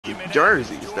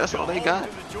jerseys. That's all they got.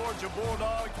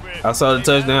 I saw the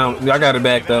touchdown. I got it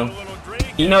back though.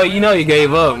 You know you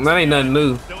gave up. That ain't nothing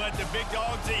new.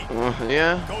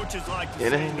 Yeah.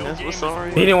 It ain't. That's what's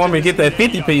sorry. He didn't want me to get that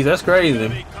 50 piece. That's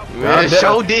crazy. Man,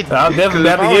 show did. I'll definitely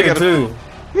have to get it too.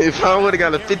 If I would have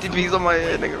got a 50 piece on my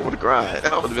head, nigga would have cried.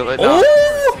 I would have been like, nah.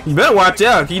 Ooh, you better watch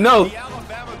out. You know,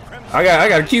 I got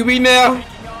a QB now.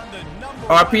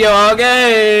 RPO all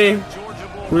game.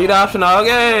 Read option all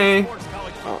game.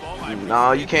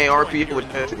 Nah, you can't RPO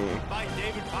with that team.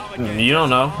 You don't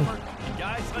know.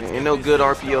 Ain't no good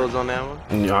RPOs on that one.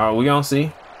 Nah, we gonna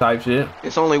see. Type shit.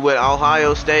 It's only with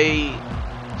Ohio State,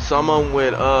 some of them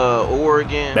with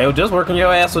Oregon. They were just working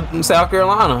your ass with South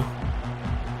Carolina.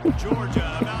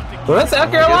 Well, that's South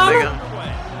Carolina?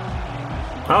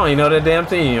 I don't even know that damn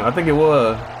team. I think it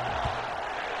was.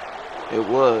 It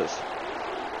was.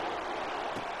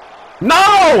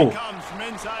 No!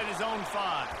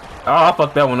 Oh, I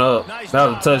fucked that one up. That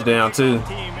was a touchdown too.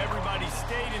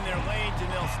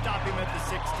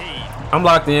 I'm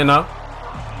locked in though.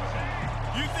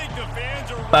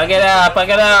 Pack it up, pack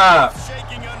it up.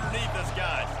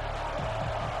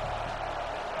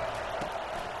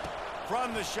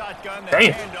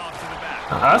 Damn.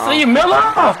 I see you, Miller.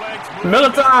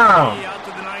 Miller time.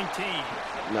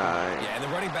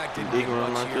 Nah, big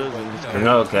run like this.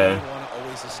 Okay.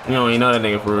 You don't even know that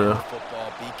nigga for real.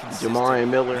 Jamari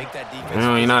Miller. You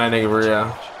don't even know that nigga for real.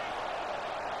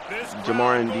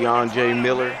 Jamari and DeAndre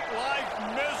Miller.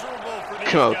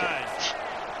 Come on.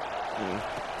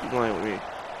 You playing with me?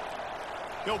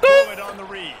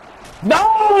 No!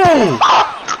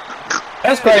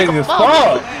 That's crazy as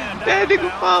fuck. That nigga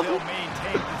fumble.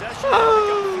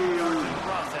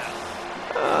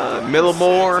 Miller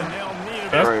Moore.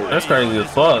 That's crazy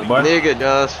as fuck, boy. Nigga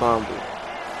does fumble.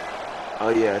 Oh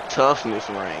yeah, toughness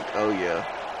rank. Oh yeah.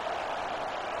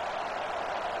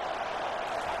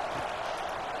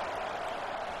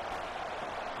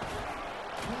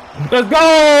 Let's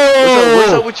go!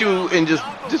 What's up with you and just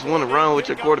want to run with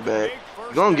your quarterback?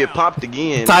 You're gonna get popped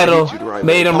again. Title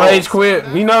made him rage quit.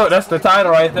 You know that's the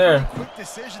title right there.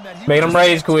 Made him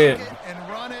rage quit.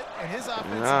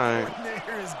 Alright.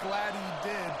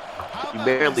 You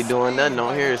barely doing nothing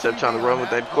on here except trying to run with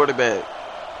that quarterback.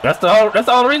 That's the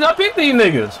only reason I picked these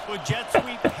niggas.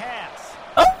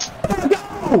 Let's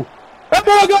go! That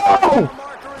boy go!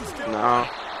 No,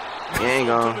 he ain't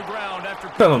gone.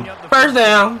 Kill him. First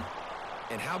down.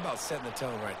 And how about setting the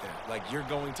tone right there? Like you're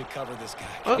going to cover this guy.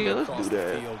 Oh yeah, let's do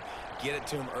that. Get it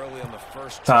to him early on the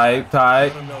first. Tight.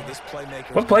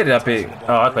 What play did I pick?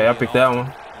 Oh, okay, I picked that one.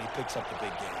 And he picks up the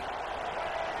big game.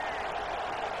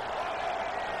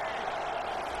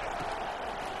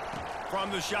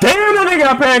 Damn, that nigga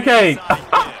got pancake.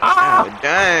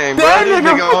 Dang, bro. That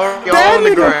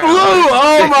nigga flew.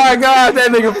 Oh my god,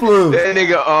 that nigga flew. That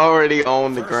nigga already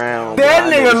on the ground.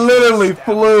 That nigga literally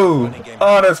flew.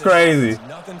 Oh, that's crazy.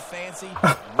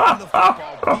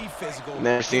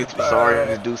 Never seems to be sorry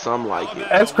to do something like it.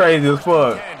 That's crazy as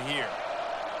fuck.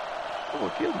 I'm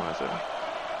gonna kill myself.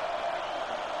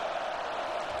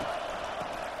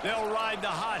 They'll ride the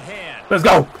hot hand. Let's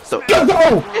go. Let's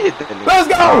go. Let's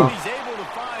go.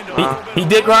 He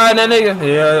dick riding that nigga.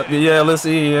 Yeah. Let's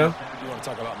see. Yeah. You want to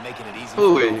talk about making it easy?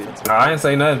 Who is? I ain't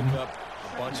say nothing.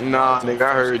 Nah, nigga,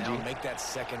 I heard you. Make that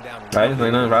second down I didn't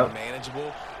say nothing about it.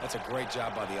 manageable. That's a great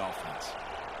job by the offense.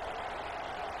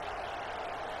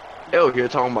 They over here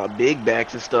talking about big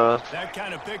backs and stuff. That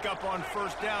kind of pickup on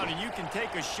first down, and you can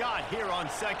take a shot here on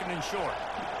second and short.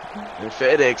 And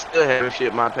FedEx still having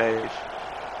shit my page.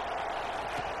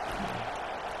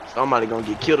 Somebody gonna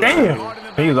get killed. Damn,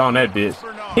 he was on that bitch.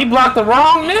 He blocked the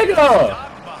wrong nigga.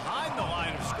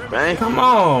 Man, come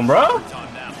on, bro.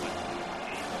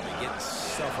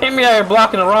 Hit me out here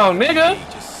blocking the wrong nigga.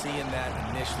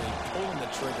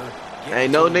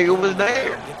 Ain't no nigga was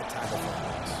there.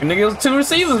 The nigga was two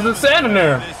receivers just standing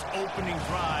there. This opening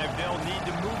drive, they'll need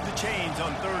to move the chains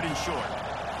on third and short.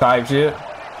 Type shit.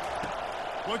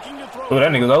 Oh,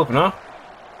 that nigga's open, huh?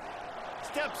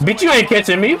 Bitch, you ain't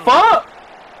catching me. Fuck.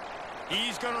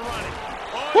 He's gonna run it.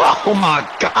 Oh my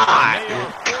god!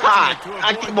 God,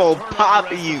 I keep on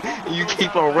popping you, and you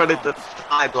keep on running to the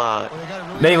sideline.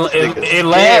 It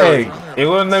lagged. It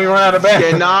wouldn't let me run out of bounds.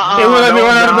 Yeah, nah, it wouldn't let me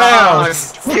run out of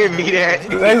bounds. Give me that.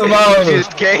 You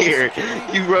just scared.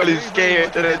 You running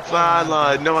scared to that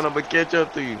sideline, knowing I'm gonna catch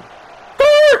up to you.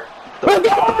 Let's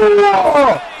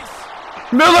go!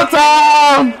 Miller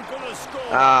time!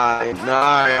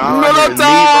 Miller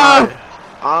time!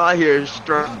 All I hear is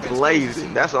straight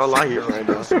glazing. That's all I hear right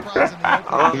now.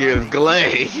 All I hear is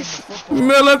glaze.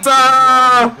 Miller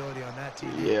time!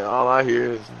 Yeah, all I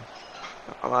hear is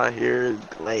All I hear is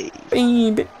glaze.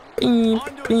 Beam, beam, On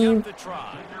to beam. attempt the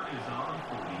try.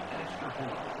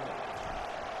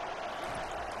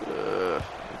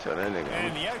 Tell that nigga.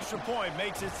 And the extra point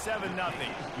makes it 7-0.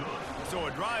 So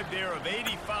a drive there of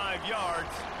 85 yards.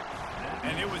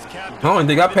 And it was capped. I don't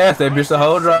think I passed that bitch the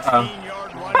whole drive.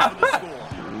 16-yard run for the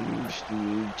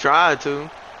score. Tried to.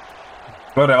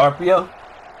 Bro, that RPO?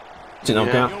 Shit don't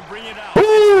Yeah. count. He'll bring it out.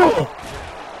 Ooh!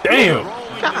 Damn!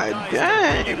 God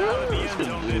dang, bro. This was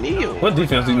Neil. What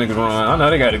defense these niggas run? I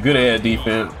know they got a good ass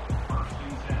defense.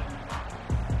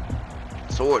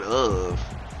 Sort of.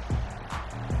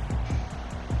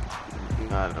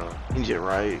 I don't. Injured,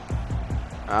 right?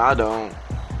 I don't.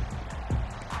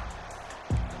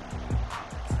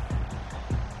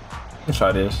 Let's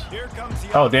try this. Here comes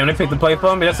the Oh, damn, they picked the play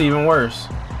for me? That's even worse.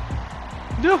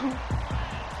 No.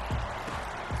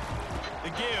 The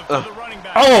give to the running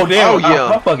back. Oh, damn. Oh, yeah.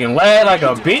 I fucking lagged like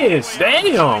a bitch.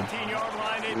 Damn. 19-yard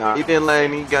line. Nah, you didn't let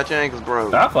me. Got your ankles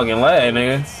broke. I fucking lagged,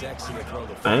 nigga. Sexy to throw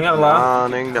the I ain't gonna lie.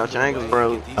 Nah, nigga, got your ankles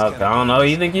broke. Okay, I don't know who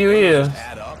you think you is.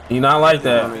 You not like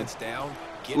that. offense down.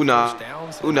 Get Who not? first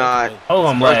downs, Who not? Oh,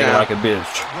 I'm First lagging down. like a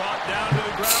bitch. Brought down to the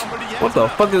ground, but he What has the it.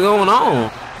 fuck is going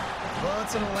on? Well,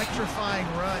 it's an electrifying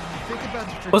run. You think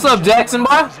about the What's up, traditional Jackson,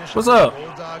 boy? position What's of up? the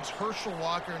Bulldogs, Herschel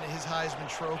Walker and his Heisman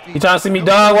Trophy. You trying to see me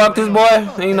dog walk this boy?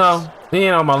 You know, he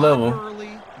ain't on my level.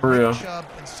 For real. Chubb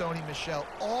and Sony Michel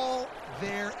all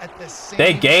there at the same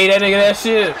They gave that nigga that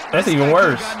shit. That's This even guy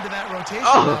could've worse. gotten to that rotation,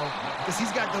 Oh. though, because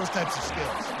he's got those types of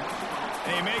skills.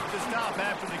 They make the stop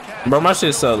after the catch. Bro, my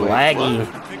shit's so laggy.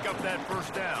 To pick up that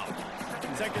first down.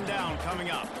 Second down coming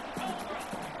up.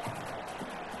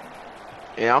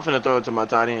 Yeah, I'm finna throw it to my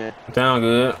tight end. Sound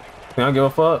good. I don't give a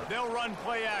fuck. They'll run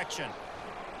play action.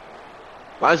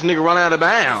 Why this nigga run out of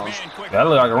bounds? Man quick. That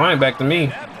look like a running back to me.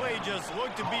 That play just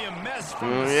looked to be a mess from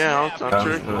the Yeah, snap. I'm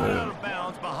sure. Thrown out of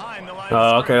bounds behind the line of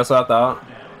Oh, okay, scrimmage. that's what I thought.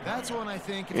 That's one I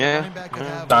think if Yeah. the running back could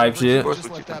have Type leverage, shit. just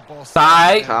let that ball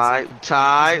Tight. slide. He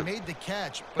Tight. made the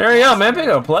catch, but Hurry up, lost man. the Pick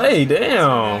up play. Damn.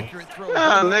 accurate throw.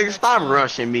 Ah, Go nigga, next stop time.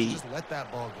 rushing me. Just let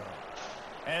that ball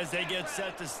go. As they get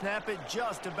set to snap it,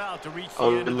 just about to reach the Oh,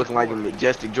 end it of the looking like a quarter.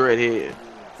 majestic dreadhead.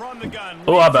 From the gun.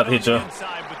 Oh, I'm about to leads hit it you. on the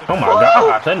inside with the Oh my pass.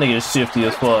 god, that nigga is shifty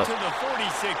as fuck. To the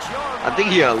 46-yard I think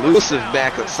he line. elusive First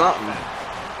back down or for something. the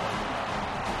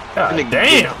That God nigga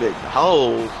damn. big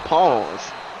whole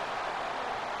pause.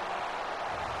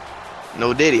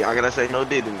 No Diddy. I gotta say no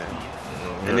Diddy now.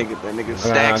 That nigga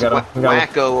Stacks gotta-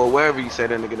 Wacko or wherever you say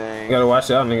that nigga You name. gotta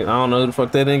watch out, nigga. I don't know who the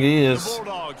fuck that nigga The is.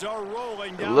 Bulldogs are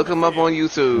rolling down Look the him up field. on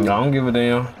YouTube. I don't give a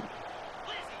damn.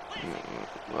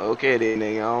 Okay then,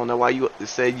 nigga. I don't know why you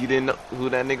said you didn't know who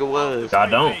that nigga was. I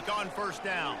don't. Fake on first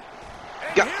down.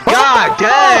 God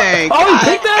dang! Oh, he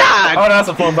picked that? God. Oh, that's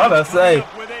a fun brother to say.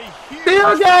 With a huge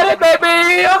Still got it,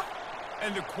 baby.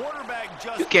 and the quarterback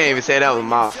just You can't even say that was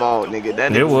my fault, nigga.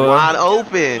 That It nigga was was. wide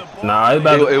open. Nah, it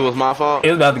about It to, was my fault. it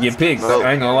was about to get picked. No.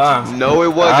 I ain't gonna lie. No, it I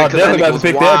wasn't. was Cause that definitely nigga about was to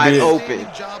pick that wide bitch.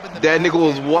 open. That nigga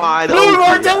was wide Blue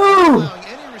bar open. two. Allowing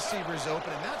any receivers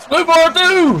open, and that's Blue why bar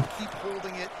you two. keep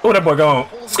holding it. Oh, that boy gone.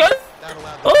 Skirt. That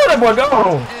allowed Oh, that boy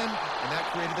gone. him, and that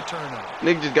created the turnover.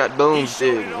 Nigga just got boom He showed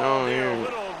shit. it I all don't there, hear a it.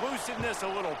 little elusiveness, a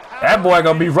little power. That boy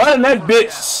gonna be running that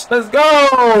bitch. Let's That's go.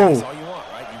 all you want,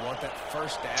 right? You want that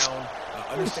first down.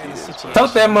 Understand the situation.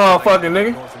 Tote that motherfucker,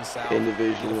 nigga. North and south.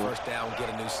 Individual. Get a first down, get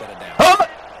a new set of downs. Huh?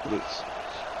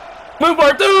 Blue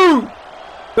bar two.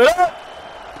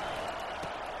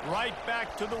 Right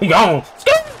back to the He gone.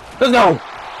 Skirt. Let's go.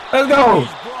 Let's go. He's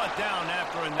brought down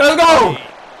after a Let's go.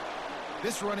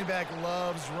 This running back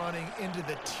loves running into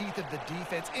the teeth of the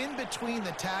defense. In between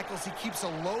the tackles, he keeps a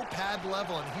low pad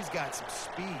level, and he's got some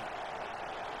speed.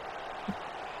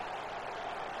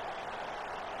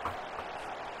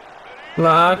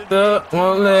 Locked up,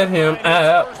 won't let him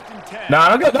out. First and 10. Nah,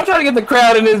 I'm trying to get the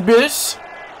crowd in this bitch.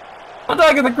 I'm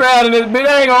trying to get the crowd in this bitch.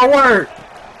 That ain't gonna work.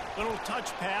 Little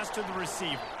touch pass to the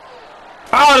receiver.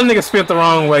 Oh, the nigga spit the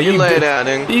wrong way. You You lay bitch. down,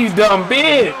 nigga. You dumb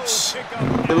bitch. Pick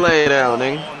up You lay down,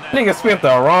 nigga. Nigga spent the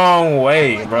wrong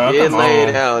way, bro. You Come lay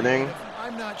on. down, nigga.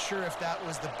 I'm not sure if that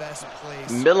was the best place.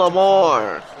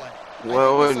 Millimore. to play.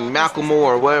 Well, I think this Malcolm offense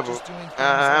Moore, is whatever. just doing things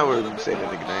I a would little say bit that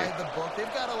more nigga by name. the book.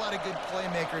 They've got a lot of good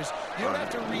playmakers. You don't have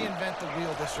to reinvent the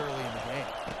wheel this early in the game.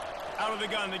 out of the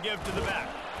gun to give to the back.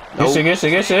 Good shit, good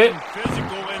shit, good shit.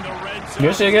 Physical in the red zone.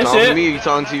 Good shit, good Talking to shit. me, you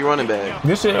talking to your running back.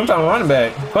 Good shit. I'm talking running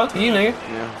back. Fuck you, nigga.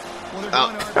 Yeah. Well, they're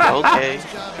Oh, going to argue okay. his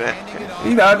job of handing it off.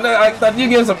 You thought I thought you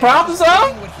getting some props or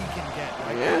something? What he can get,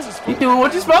 right? Yeah. That's his You doing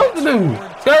what you supposed to do.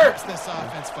 Skirt. Helps this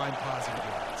offense find positive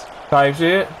yards. Type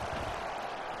shit.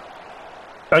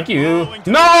 Thank you.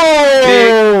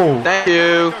 No! Thank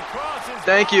you. Across his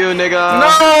Thank you, nigga.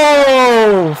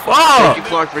 No! Thank you, Fuck!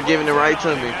 Clark, for giving it right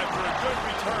to me.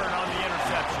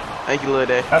 Thank you, little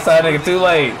day. I saw that nigga too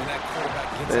late.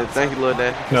 Thank you, little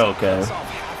day. Okay.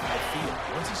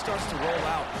 Once he starts to roll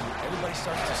out, everybody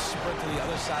starts to sprint to the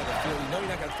other side of the field. You know you're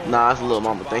not gonna throw Nah, it's a little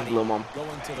mama. Thank you, little mama.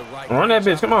 Run that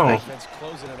bitch, come on.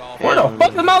 Thank Where the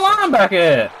fuck is my linebacker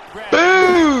at?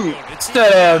 Boom! Sit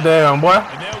that ass down, boy.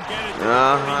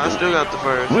 I still got the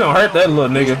first. We don't hurt that little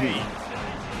nigga.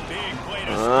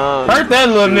 Hurt that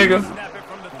little nigga.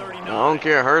 I don't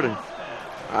care, hurt him.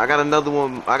 I got another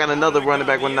one. I got another running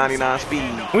back with 99 speed.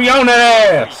 We on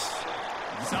that ass.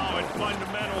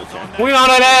 We on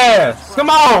that ass. Come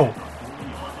on.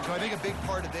 So I think a big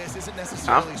part of this isn't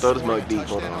I'll necessarily throw this scoring mug deep. a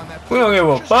Hold touchdown on. that We don't give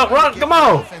a play. fuck. Run, Get come the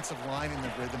on. offensive line in the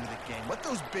rhythm of the game. Let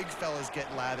those big fellas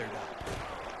get lathered up.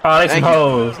 Oh, they some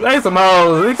hoes. They some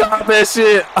hoes. They caught that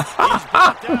shit.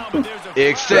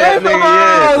 Except, They some nigga,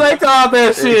 hoes. yeah. They caught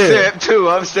that shit. Except two.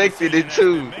 I'm safety to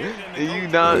two. And you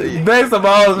not. They some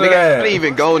hoes, Nigga, I man. didn't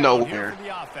even go nowhere.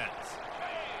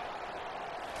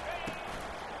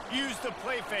 Use the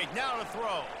play fake now to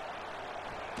throw.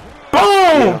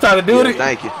 Boom! Trying to do it.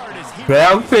 Thank you.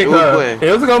 That was a pick, It was huh? quick.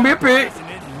 It was gonna be a pick.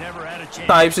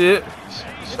 Type shit.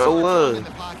 So was. In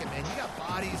the pocket, man. You got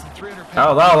bodies and 300 pounds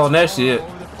I was all on that all shit.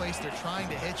 over the place. They're trying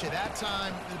to hit you. That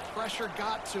time, the pressure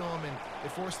got to him, and they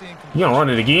forced the incompletion. You gonna run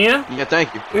it again? Yeah,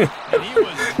 thank you.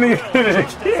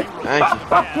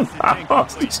 Oh,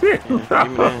 shit. Give me Well,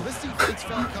 that. this defense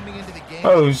felt coming into the game.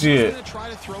 Oh, He's shit. gonna try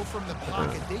to throw from the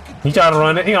pocket. They could He trying to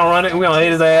run it. He gonna run it. We gonna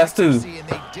hit his ass too. and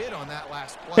they did on that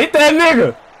last play. Hit that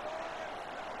nigga.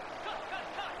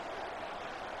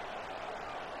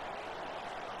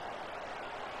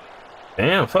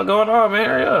 Damn, fuck going on, man?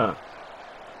 Hurry up.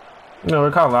 You know,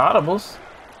 we're calling audibles.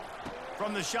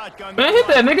 From the shotgun. Man, hit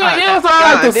that nigga. Yeah, that's all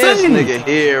I like to this see. nigga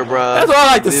here, bro. That's all I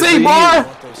like to see,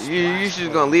 boy. You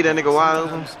just gonna leave that nigga wide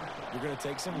open? You're gonna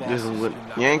take some This is losses. what, You're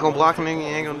not you ain't gonna gonna block win him, nigga.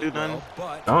 You ain't gonna do nothing. but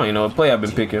I don't even know what play I've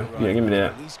been picking. Yeah, give me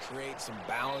that. At least create some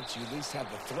balance. You at least have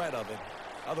the threat of it.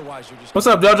 Otherwise, you're just. What's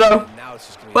up, JoJo? Now it's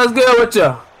just gonna be What's good with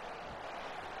ya?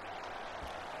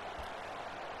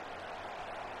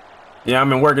 Yeah, I've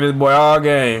been working this boy all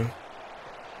game.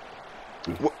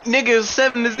 Nigga is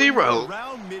 7-0.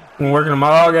 Been working him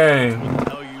all game.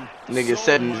 Nigga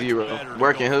 7-0.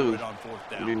 Working who?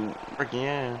 You working,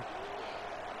 yeah.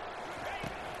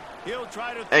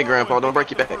 Hey, Grandpa, don't break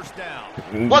your back.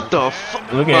 What the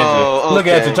fuck? Look at you. Look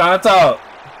at you trying to talk.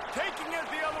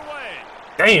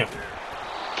 Damn.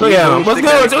 Look at him. What's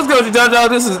good with you? What's good with you, JoJo?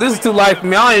 This is too light for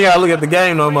me. I ain't gotta look at the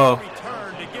game no more.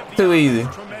 Too easy.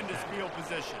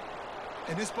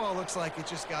 And this ball looks like it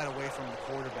just got away from the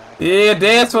quarterback. Yeah,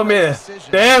 dance for me.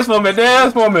 Dance for me.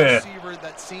 Dance for me. Receiver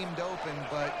that seemed open,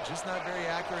 but just not very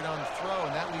accurate on the throw,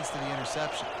 and that leads to the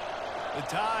interception. The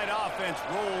Tide offense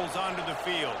rolls onto the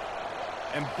field.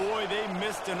 And boy, they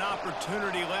missed an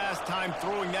opportunity last time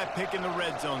throwing that pick in the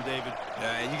red zone, David.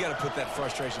 Yeah, and you got to put that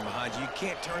frustration behind you. You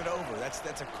can't turn it over. That's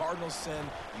a cardinal sin.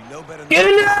 You know better than Get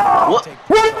it now! What?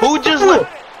 Who just let?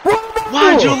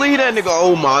 Why'd you leave that nigga?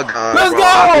 Oh my god. Let's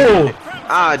bro. go!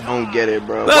 I don't get it,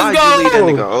 bro. Let's Why'd go! you leave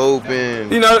that nigga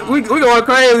open? You know, we going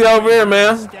crazy over here,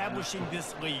 man. Establishing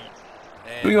this lead.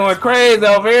 We going crazy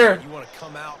over here. You want to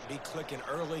come out, be clicking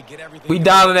early, get everything. We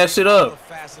dialing that shit up.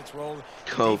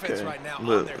 Okay,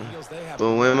 look.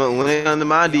 But when it comes to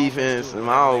my defense and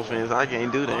my offense, I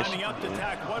can't do that shit.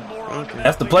 Okay.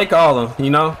 That's the play caller, you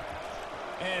know.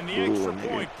 Ooh,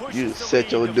 nigga. You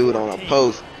set your dude on a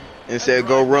post and said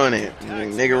go run it.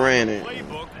 Nigga ran it.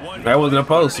 That wasn't a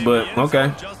post, but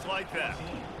okay.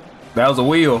 That was a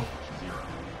wheel.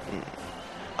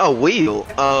 A wheel?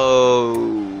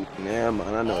 Oh, never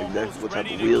mind. I know exactly what type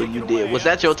of wheel you did. Was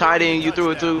that your tight end you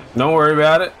threw it to? Don't worry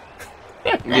about it.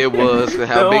 It was.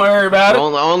 Don't worry about it.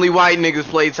 Only white niggas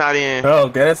play tight end. Oh,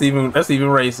 okay, that's even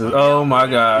racist. Oh my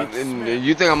god.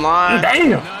 You think I'm lying?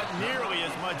 Damn.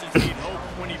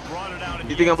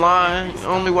 You think I'm lying?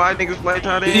 Only white niggas play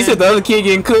tight end? You said the other kid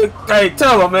getting cooked. Hey,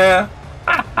 tell him, man.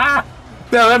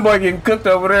 Tell that boy getting cooked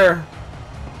over there.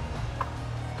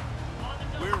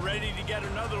 We're ready to get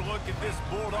another look at this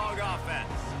Bulldog offense.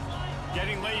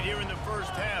 Getting late here in the first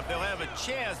half, they'll have a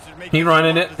chance to make. He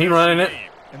running it. He running it.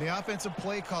 And the offensive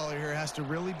play caller here has to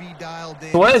really be dialed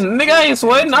in. Sweating, nigga, I ain't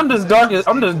sweating. I'm just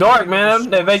dark, man.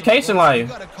 That vacation You life.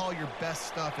 gotta call your best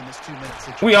stuff in this 2-minute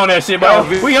situation. We on that shit, bro.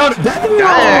 We on it.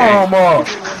 Damn,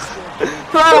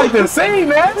 I like to see,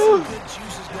 man.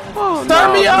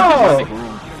 Turn me off.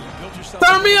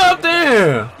 Turn me up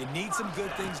there. You need some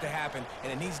good things to happen,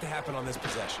 and it needs to happen on this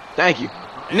possession. Thank you.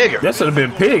 Nigga. That should have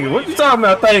been pig. What you talking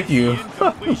about? Thank you.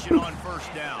 Incompletion on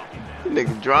first down.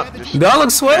 Nigga dropped the shit. Do I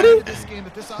look sweaty?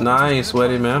 Nah, I ain't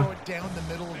sweaty, man.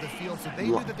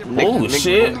 Oh,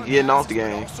 shit. Getting off the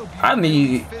game. I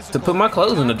need to put my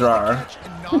clothes in the dryer.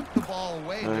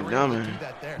 Dummy.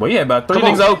 Well, yeah, about 3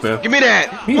 niggas open. Give me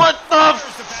that. What the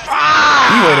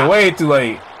fuck? You waited way too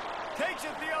late.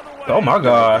 Oh my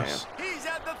gosh.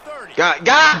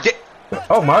 God.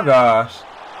 Oh my gosh.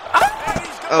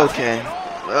 Okay.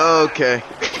 Okay.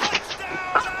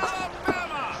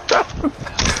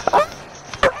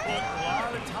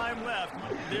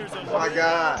 Oh my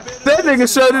God. That nigga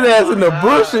showed his ass in the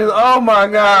bushes. Oh my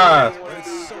God.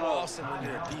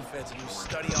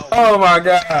 Oh my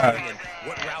God.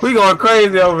 We going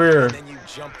crazy over here.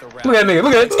 Look at that nigga.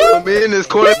 Look at it. Gonna be in this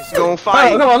corner. Gonna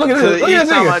fight. Come on, look at this. Look at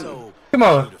this nigga. Come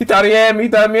on. He thought he had me. He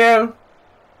thought me had him.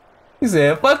 He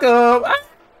said, "Fuck up."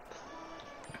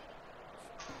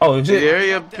 Oh shit. The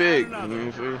area pick.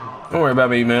 Don't worry about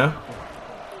me, man.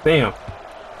 Damn.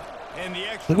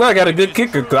 I'm glad I got a good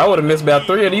kicker, because I would have missed about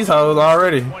 3 of these hoes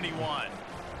already.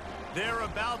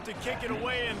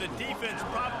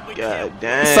 God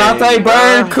damn. Saute,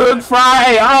 burn, cook, fry.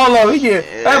 Hey, I don't know. He get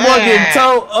that boy getting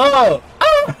towed up.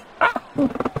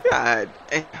 God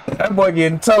damn. That boy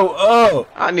getting towed up.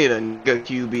 I need a good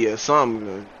QB or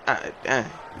something. God damn.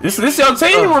 This your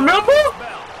team, remember?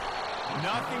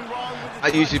 I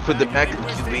usually put the backup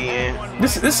QB in.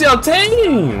 This your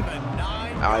team.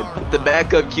 I put the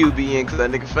backup QB in because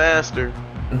that nigga faster.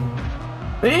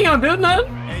 They ain't gonna do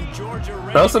nothing.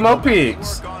 Throw some more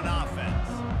picks.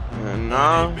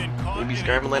 No, he be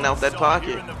scrambling out that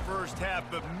pocket.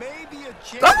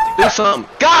 Do something.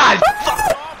 God!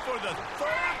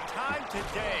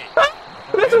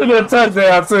 This should have been a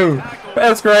touchdown too.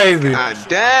 That's crazy. God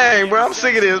dang, bro. I'm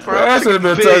sick of this, bro. That should have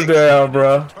been a touchdown,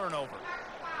 bro.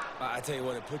 I tell you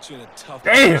what, it puts you in a tough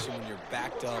Damn. position when you're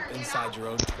backed up inside your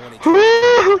own 20.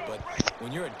 But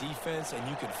when you're a defense and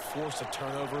you can force a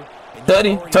turnover, and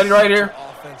Tutty right here.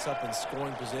 Offense up in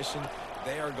scoring position,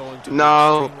 they are going to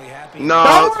No, be extremely happy.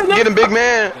 no, get him, big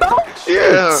man.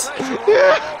 Yeah,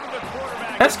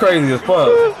 yeah. That's crazy as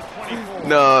fuck.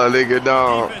 No, nigga,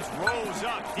 no.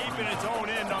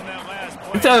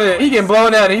 I'm telling you, he getting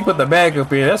blown out and he put the bag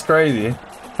up here. That's crazy.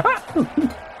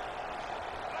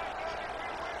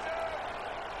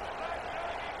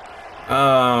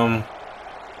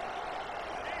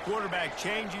 Quarterback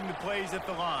changing the plays at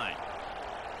the line.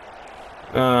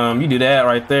 You do that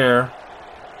right there,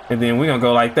 and then we're gonna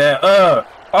go like that.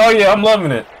 Oh yeah, I'm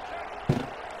loving it.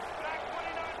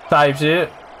 Type shit.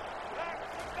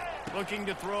 Looking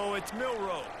to throw, it's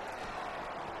Milrow.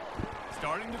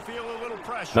 Starting to feel a little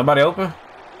pressure. Nobody open.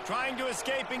 Trying to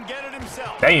escape and get it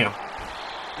himself. Damn.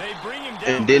 They bring him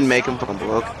down. And didn't make him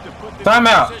fumble. Okay.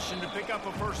 Timeout. To pick up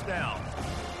a first down.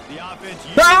 The offense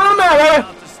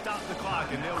Timeout. to stop the clock,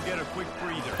 and they'll get a quick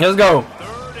breather. Let's go.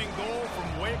 3rd and goal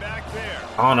from way back there.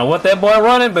 I don't know what that boy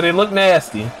running, but it looked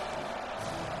nasty.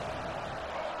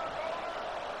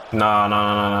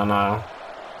 No.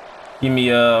 Give me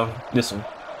this one.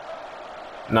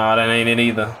 No, that ain't it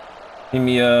either. Give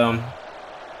me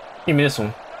this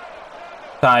one.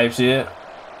 Type shit.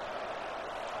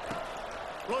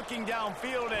 Looking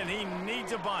downfield, and he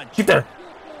needs a bunch. Get there.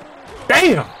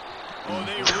 Damn. Oh,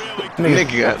 they really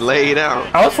Nigga got laid out.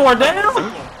 I was 4 down.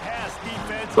 pass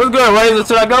defense. What's good, Razor?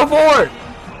 Should I go for it?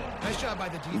 Nice job by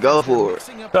the defense. Go for it.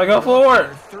 Should I go for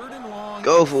it? 3rd and long.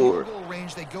 Go for it.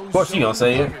 Of course, you gonna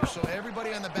say it. So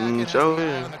everybody on the back end has show the eye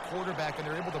it. on the quarterback, and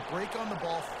they're able to break on the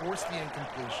ball, force the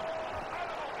incompletion.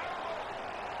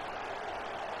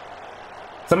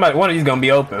 One of these gonna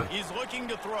be open. He's looking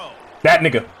to throw. That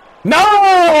nigga.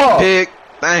 No! Pick.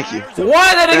 Thank you.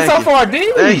 Why that ain't so far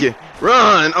deep? Thank you.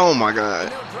 Run. Oh my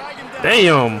God.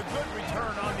 Damn.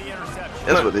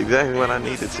 That's exactly what I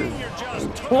needed to.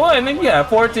 What? Nigga, you got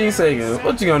 14 seconds.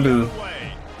 What you gonna do?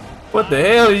 What the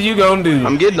hell is you gonna do?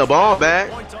 I'm getting the ball back.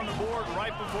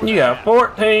 You got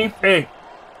 14 seconds.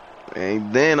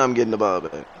 And then I'm getting the ball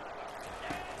back.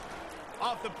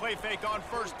 Off the play fake on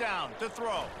 1st down to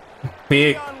throw.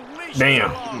 Big.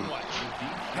 Damn.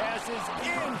 Pass is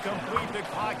incomplete. The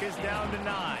clock is down to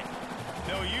 9.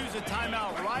 They'll use a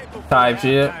timeout right before Type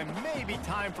shit. halftime. Maybe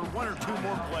time for 1 or 2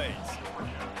 more plays.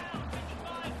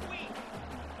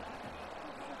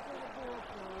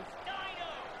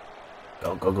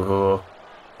 Go.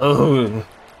 Oh.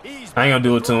 I ain't gonna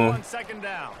do it to him. On 2nd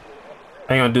down.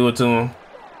 I ain't gonna do it to him.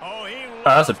 Oh,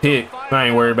 That's a pick. I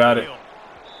ain't worried about it.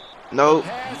 Nope.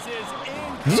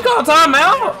 Did you call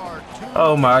timeout?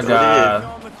 Oh my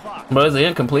God. But it's an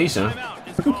incompletion.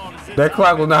 That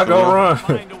clock will not go run.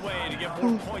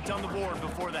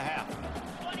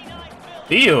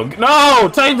 Ew. No,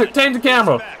 change the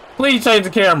camera. Please change the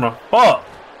camera. Fuck.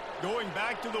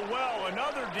 back to the well.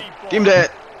 Another deep ball. Give me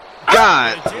that.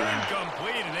 God. It's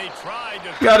incomplete, and they tried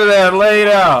to Got it there, laid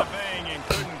out. and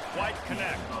couldn't quite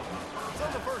connect. So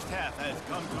the first half has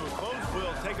come to a close.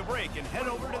 We'll take a break and head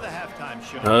over to the halftime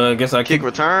show. I guess I Kick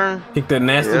return. kick that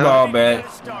nasty ball back.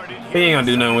 He ain't gonna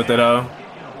do nothing with it though.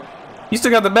 You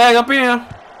still got the bag up in?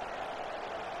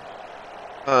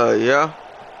 Yeah.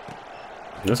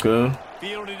 That's good.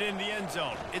 Fielded in the end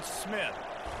zone. It's Smith.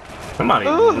 Somebody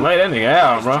lay that nigga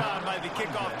out, bro. By the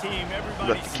kickoff team. About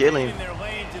Everybody's to kill him. in their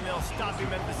lanes, and they'll stop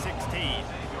him at the 16.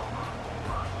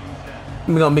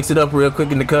 We're gonna mix it up real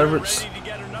quick in the coverage. Ready to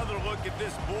get another look at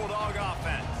this Bulldog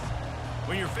offense.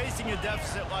 When you're facing a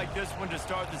deficit like this one to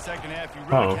start the second half, you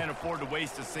really can't afford to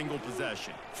waste a single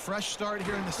possession. Fresh start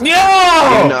here in the second. Yo!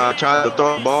 Even though I tried to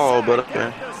throw the ball, but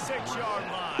okay. The 6-yard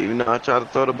line. Even though I tried to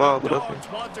throw the ball, but okay.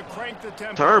 Dogs want to crank the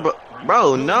tempo. Turbo.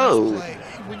 Bro, no.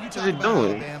 When you What talk is he about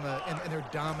doing? Alabama and their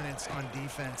dominance on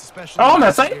defense, especially Oh,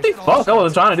 that safety? Fuck, I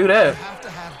wasn't trying to do that. You have to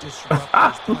have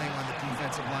disruptors playing on the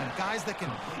defensive line. Guys that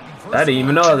can I didn't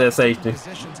even know that safety.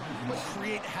 positions, but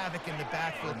create havoc in the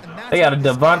backfield. And that's They got a what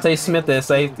this guy's Devontae Smith at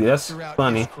safety. That's throughout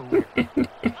funny. his career.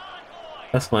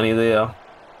 That's funny there.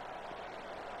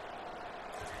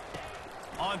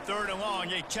 On 3rd and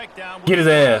long, a check down. Get his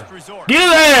ass. Resort. Get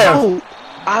his ass! Oh,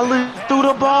 I threw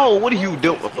the ball. What are you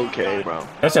doing? Okay, bro.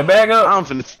 That's your bag up? I'm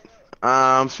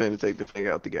finna take the thing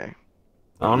out the game.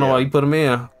 I don't know why you put him in.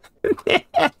 I'm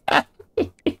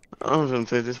finna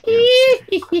take this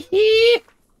thing.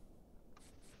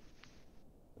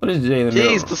 What is Jalen?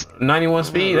 Jeez, 91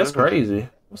 speed? That's crazy.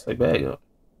 What's that bag up?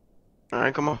 All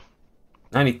right, come on.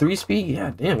 93 speed?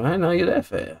 God damn, I didn't know you that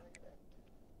fast.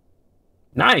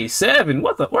 97?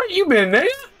 What the? Where you been, nigga?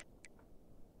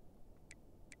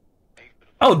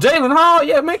 Oh, Jalen Hall?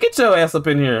 Yeah, man, get your ass up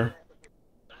in here.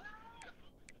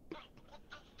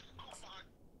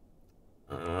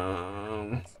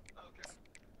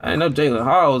 I didn't know Jalen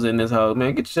Hall was in this house,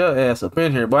 man. Get your ass up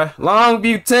in here, boy.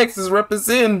 Longview, Texas,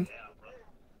 representing.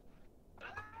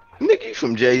 Nigga, you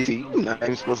from JT. You not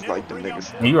even supposed to like them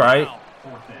niggas. You right.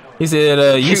 He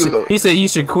said, you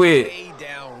should quit.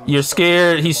 You're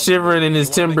scared. He's shivering in his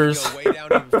timbers.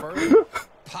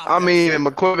 I mean, and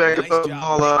my quarterback can throw the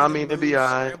ball up. I mean, it'd be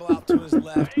alright.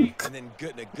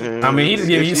 I mean, he just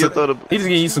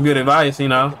giving you some good advice, you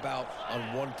know.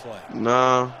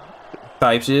 Nah.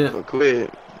 Type shit.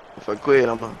 If I quit,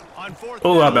 I'm a...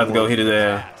 Oh, I'm about to go hit his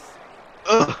ass.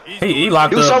 He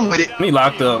locked Do up. something with it. He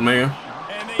locked up, man.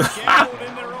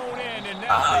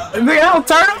 Nigga, I'll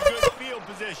turn him.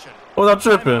 Was I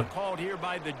tripping? Called here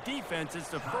by the defense. It's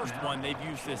the first one they've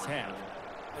used this half.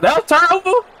 That was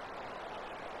turnover?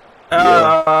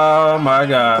 Yeah. Oh my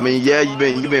god. I mean, yeah, you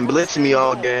been blitzing me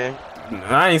all game.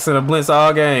 I ain't seen a blitz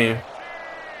all game.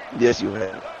 Yes, you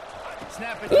have.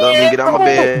 Let me get out my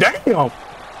bed. Damn.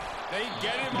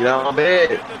 Get out of my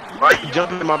bed. Why you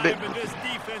jumping in my bed? This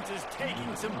defense is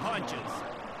taking some punches.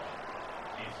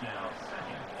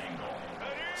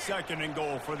 Second and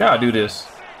goal for the Gotta do this.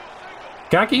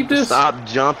 Can I keep this? Stop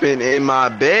jumping in my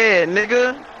bed,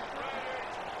 nigga.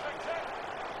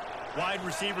 Wide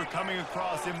receiver coming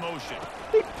across in motion.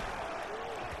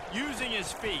 Using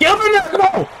his feet. Get up in there, come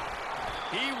on.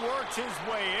 He works his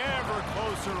way ever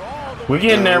closer all the way. We're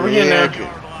getting there, we're getting there.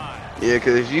 Yeah,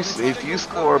 cause if you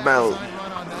score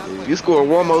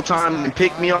one more time and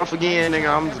pick me off again, nigga,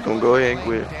 I'm just gonna go ahead and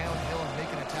quit.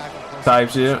 Type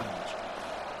shit.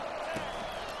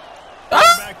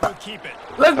 Keep it.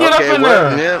 Let's get up in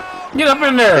there. Yeah. Get up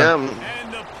in there. Yeah.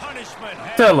 And the punishment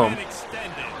has Tell him. been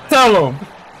extended. Tell him.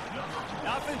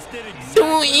 Offense did exactly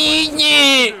Too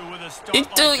easy. with a start It's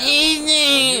like too that.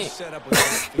 easy. Set up with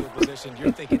that field position,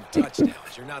 you're thinking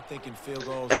touchdowns. You're not thinking field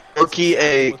goals.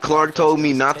 Okay, Clark told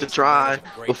me not to try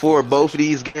before both of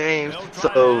these games,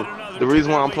 so the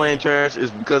reason why I'm playing trash is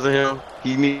because of him.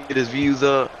 He needed his views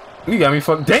up. You got me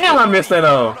fucked. Damn, I missed that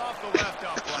off. Off the left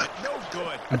outright. No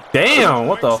good. Damn,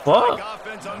 what the fuck?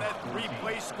 Offense on that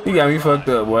three-play score You got me fucked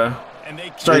up, boy. and they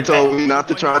He Straight, told me not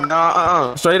to try.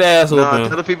 Nah, straight ass Nah, tell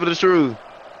whooping. the people the truth.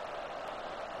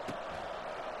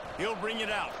 He'll bring it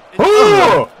out.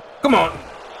 Ooh, come on.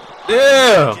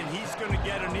 Yeah. And he's going to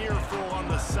get an earful on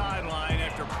the sideline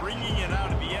after bringing it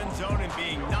out of the end zone and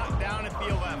being knocked down at the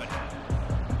 11.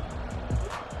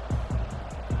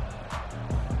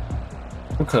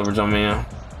 What coverage on man?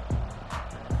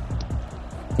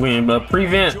 We in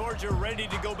prevent. Georgia ready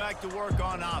to go back to work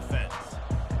on offense.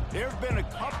 There have been a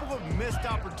couple of missed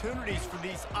opportunities for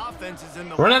these offenses in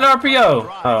the Run an last RPO.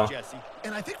 drive, Oh. Jesse.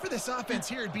 And I think for this offense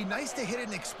here, it'd be nice to hit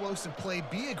an explosive play,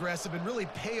 be aggressive, and really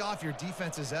pay off your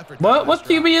defense's effort. What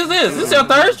QB is this? This your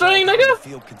third string, nigga?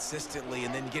 Field consistently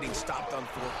and then getting stopped on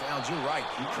fourth downs. You're right.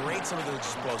 You create some of those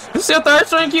explosives. This your third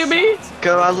string QB?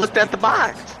 Cause I looked at the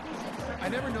box. I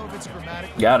never know if it's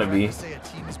grammatically Gotta correct be. to say a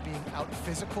team is being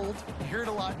out-physicaled. You hear it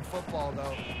a lot in football,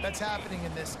 though. That's happening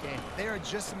in this game. They are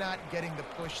just not getting the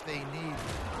push they need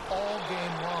all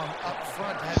game long up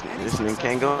front to have any This thing success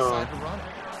can't go inside on. the run.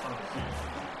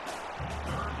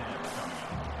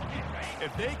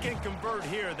 If they can convert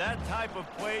here, that type of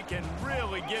play can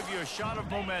really give you a shot of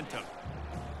momentum.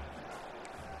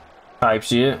 Type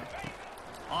shit.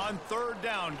 On third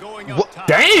down, going What? up top.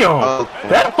 Damn! Oh.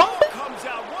 That Ball comes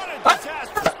out. What a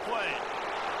disastrous play.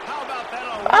 How about that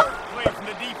alert play from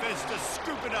the defense to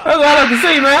scoop it up? That's all I like to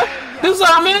see, man. Do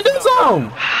something, man. Do something.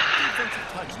 Defensive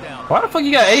touchdown. Why the fuck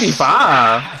you got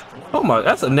 85? Oh my,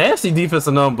 that's a nasty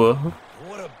defensive number.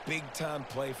 What a big-time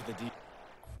play for the defense.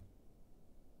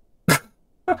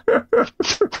 I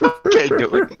can't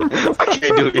do it. I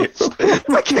can't do it.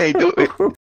 I can't do it.